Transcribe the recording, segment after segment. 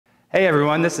Hey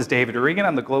everyone, this is David Regan.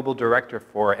 I'm the Global Director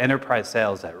for Enterprise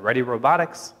Sales at Ready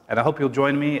Robotics, and I hope you'll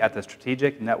join me at the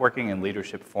Strategic Networking and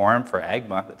Leadership Forum for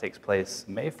AGMA that takes place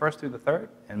May 1st through the 3rd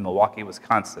in Milwaukee,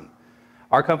 Wisconsin.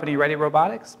 Our company, Ready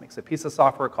Robotics, makes a piece of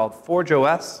software called Forge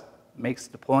OS, makes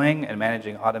deploying and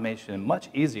managing automation much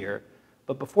easier,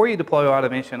 but before you deploy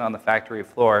automation on the factory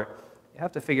floor, you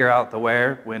have to figure out the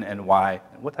where, when, and why,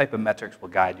 and what type of metrics will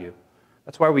guide you.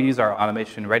 That's why we use our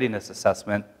automation readiness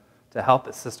assessment to help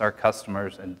assist our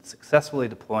customers in successfully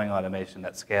deploying automation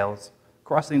that scales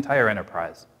across the entire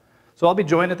enterprise. So I'll be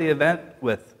joined at the event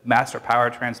with Master Power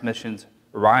Transmission's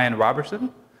Ryan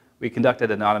Robertson. We conducted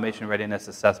an automation readiness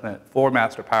assessment for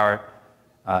Master Power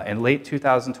in late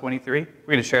 2023. We're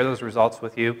going to share those results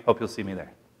with you. Hope you'll see me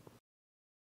there.